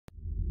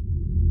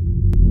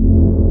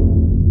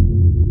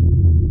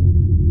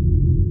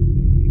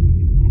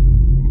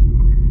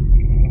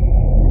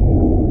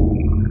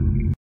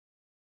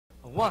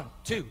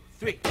2,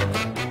 3.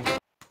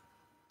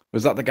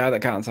 Was that the guy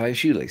that can't tie his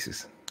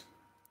shoelaces?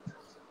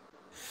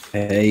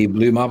 Hey,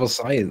 Blue Marble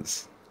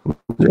Science.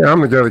 Yeah,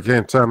 I'm the guy that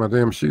can't tie my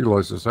damn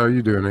shoelaces. How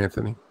you doing,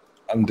 Anthony?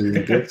 I'm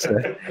doing good,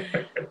 sir.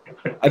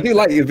 I do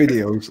like your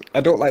videos.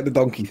 I don't like the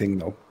donkey thing,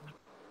 though.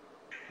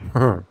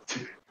 Huh.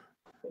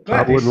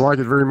 I wouldn't like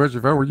it very much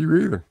if I were you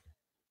either.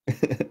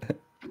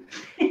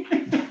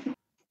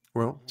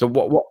 Well, so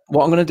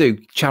what I'm going to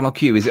do, Channel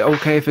Q, is it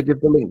okay if I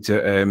give the link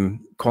to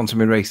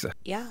Quantum Eraser?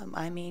 Yeah,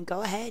 I mean,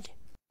 go ahead.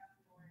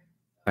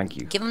 Thank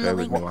you. Give him the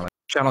link.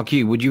 Channel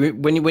Q, would you,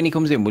 when he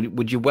comes in,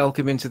 would you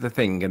welcome him to the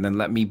thing and then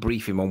let me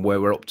brief him on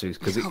where we're up to?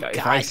 Because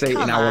if I say it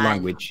in our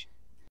language,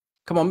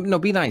 come on, no,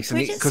 be nice.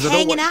 We're just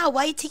hanging out.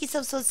 Why you take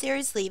yourself so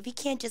seriously? If he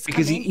can't just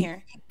come in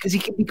here, because he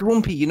can be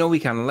grumpy, you know he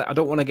can. I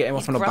don't want to get him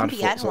off on a bad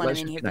foot. I don't want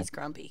him in here if he's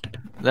grumpy.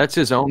 That's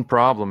his own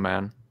problem,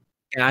 man.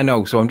 Yeah, I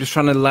know. So I'm just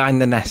trying to line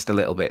the nest a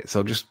little bit.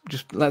 So just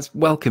let's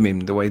welcome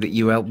him the way that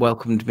you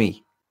welcomed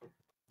me.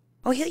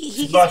 Oh,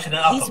 he's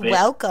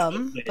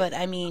welcome, but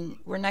I mean,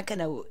 we're not going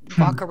to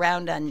walk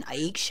around on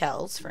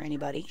eggshells for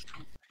anybody.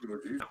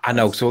 I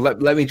know. So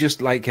let me just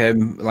invite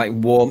him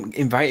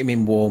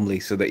in warmly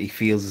so that he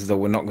feels as though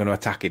we're not going to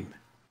attack him.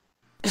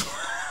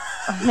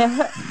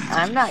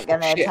 I'm not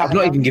going to attack him. I'm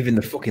not even giving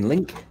the fucking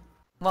link.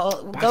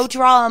 Well, go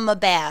draw him a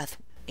bath,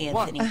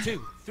 Anthony. 1,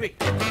 2, 3.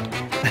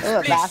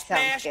 Oh, that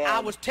sounds good.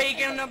 I was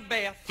taking a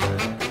bath.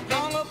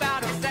 Long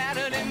about a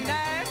Saturday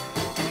night.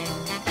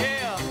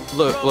 Yeah.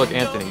 Look,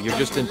 Anthony, you're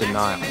just in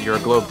denial. You're a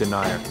globe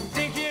denier.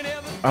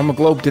 I'm a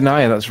globe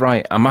denier, that's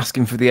right. I'm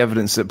asking for the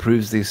evidence that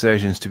proves the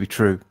assertions to be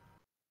true.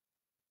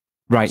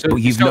 Right, so, but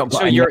you've not got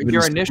so any your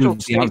your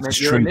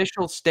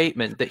initial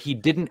statement that he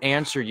didn't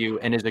answer you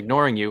and is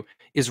ignoring you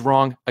is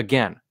wrong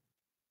again.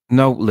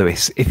 No,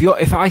 Lewis.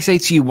 If I say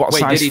to you what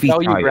size did he feet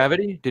tell you are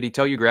gravity? Did he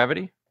tell you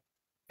gravity?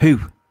 Who?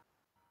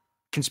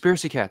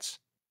 Conspiracy cats.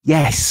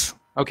 Yes.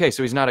 Okay,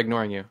 so he's not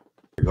ignoring you.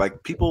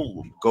 Like,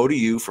 people go to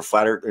you for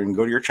flat earth and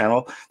go to your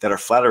channel that are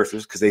flat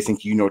earthers because they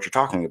think you know what you're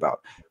talking about.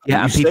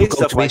 Yeah, and people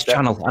go to his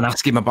channel and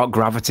ask him about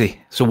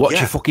gravity. So what's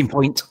your fucking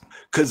point?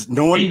 Because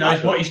no one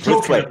knows what he's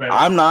talking about.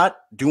 I'm not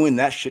doing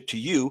that shit to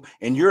you,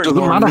 and you're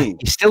ignoring me.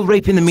 He's still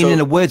raping the meaning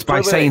of words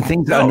by saying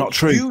things that are not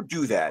true. You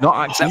do that.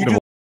 Not acceptable.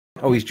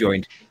 Oh, he's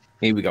joined.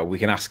 Here we go. We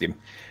can ask him.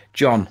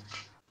 John.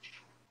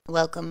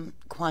 Welcome,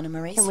 Quantum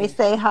Eraser. Can we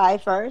say hi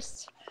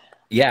first?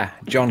 Yeah,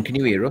 John, can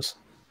you hear us?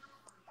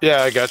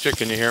 Yeah, I got you.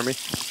 Can you hear me?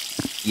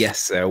 Yes,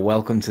 sir.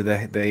 Welcome to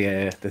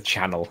the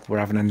channel. We're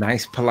having a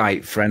nice,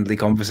 polite, friendly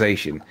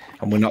conversation,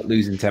 and we're not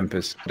losing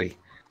tempers.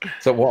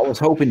 So what I was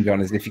hoping,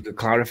 John, is if you could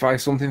clarify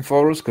something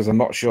for us, because I'm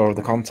not sure of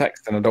the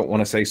context, and I don't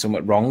want to say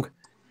something wrong.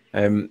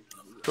 Sure.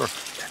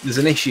 There's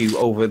an issue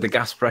over the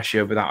gas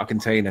pressure without a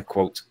container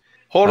quote.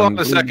 Hold on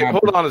a second.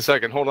 Hold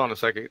on a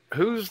second.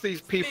 Who's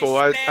these people?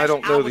 I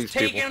don't know these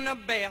people.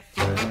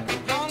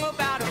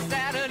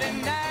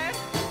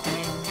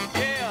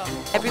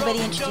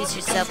 Everybody introduce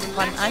yourself to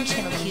Quantum. I'm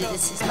Channel Q.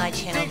 This is my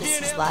channel. This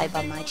is live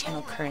on my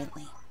channel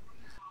currently.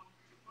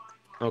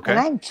 Okay. And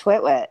I'm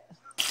Twitwit.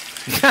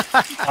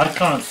 I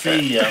can't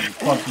see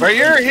Quantum. Are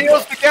your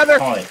heels together?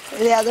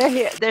 Yeah, they're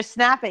here. They're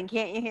snapping.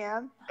 Can't you hear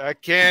them? I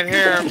can't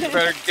hear them. You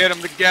better get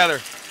them together.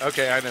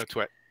 Okay, I know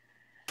Twit.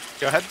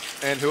 Go ahead.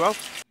 And who else?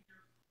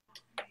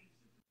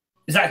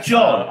 Is that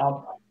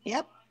John?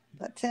 Yep,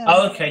 that's him.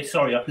 Oh, okay.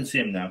 Sorry, I can see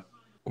him now.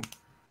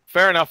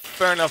 Fair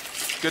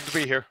enough. Good to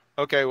be here.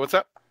 Okay, what's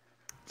up?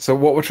 So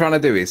what we're trying to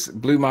do is,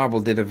 Blue Marble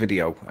did a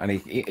video, and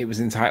it was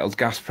entitled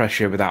 "Gas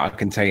Pressure Without a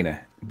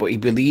Container," but he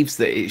believes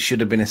that it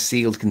should have been a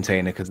sealed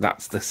container because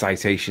that's the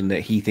citation that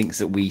he thinks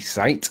that we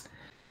cite.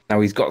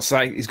 Now he's got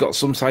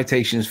some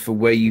citations for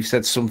where you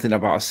said something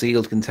about a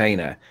sealed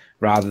container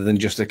rather than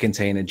just a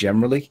container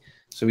generally.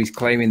 So he's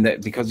claiming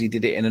that because he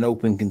did it in an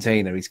open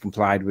container, he's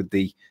complied with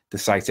the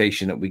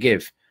citation that we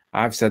give.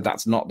 I've said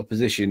that's not the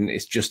position,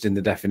 it's just in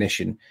the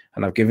definition.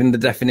 And I've given the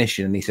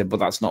definition, and he said, but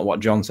that's not what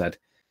John said.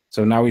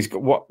 So now he's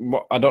got what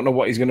I don't know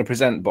what he's going to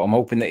present, but I'm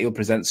hoping that he'll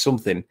present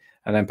something,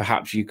 and then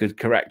perhaps you could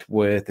correct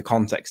where the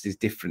context is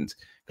different,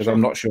 because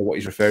I'm not sure what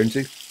he's referring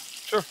to.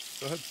 Sure,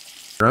 go ahead.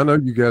 I know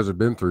you guys have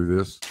been through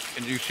this.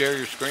 Can you share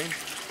your screen?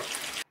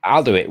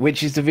 I'll do it.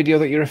 Which is the video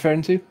that you're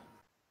referring to?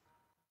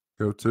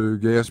 Go to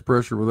gas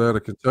pressure without a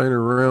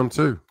container round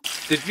 2.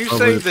 Did you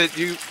say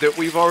that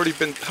we've already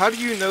been? How do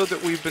you know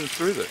that we've been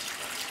through this?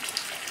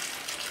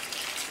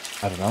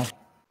 I don't know.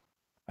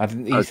 I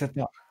didn't. You said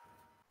that.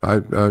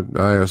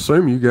 I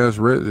assume you guys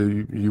read.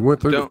 You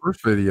went through the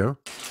first video.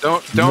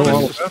 Don't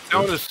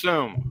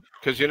assume,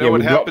 because you know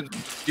what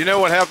happens. You know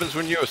what happens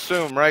when you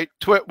assume, right?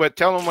 But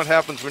tell them what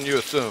happens when you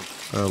assume.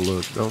 Oh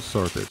look! Don't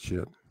start that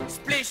shit.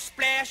 Splish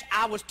splash!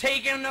 I was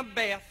taking a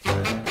bath.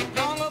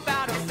 Long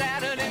about a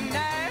Saturday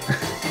night.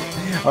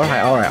 All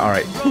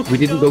right. We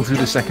didn't go through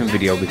the second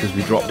video because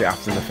we dropped it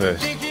after the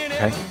first.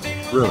 Okay.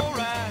 Really?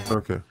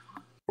 Okay.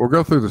 We'll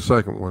go through the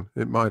second one.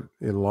 It might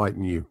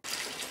enlighten you.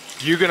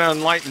 You're gonna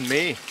enlighten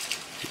me.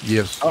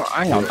 Yes. Oh,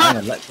 hang on.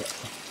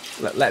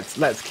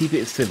 Let's keep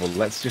it civil.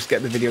 Let's just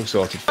get the video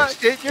sorted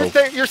first.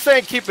 You're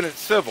saying keeping it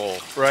civil,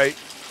 right?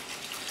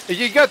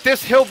 You got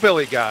this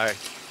hillbilly guy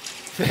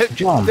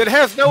that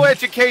has no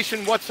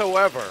education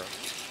whatsoever,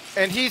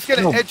 and he's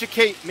going to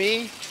educate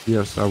me.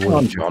 Yes, I Come will.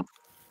 on, John.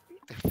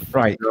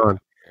 Right. John,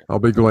 I'll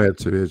be glad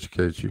to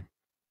educate you.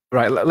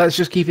 Right, let's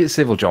just keep it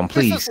civil, John,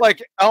 please. This is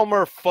like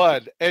Elmer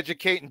Fudd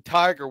educating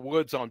Tiger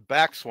Woods on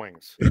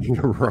backswings.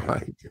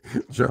 Right,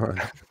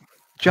 John.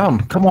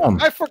 John, come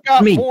on. I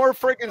forgot more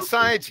friggin'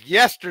 science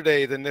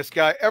yesterday than this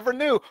guy ever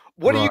knew.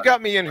 What do you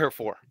got me in here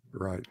for?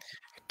 Right.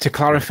 To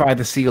clarify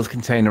the sealed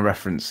container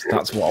reference,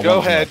 that's what I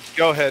want.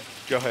 Go ahead.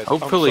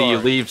 Hopefully you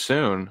leave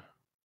soon.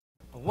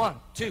 1,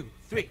 2,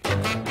 3.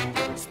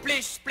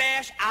 Splish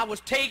splash, I was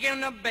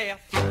taking a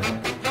bath.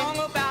 Long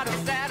about a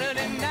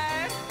Saturday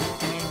night.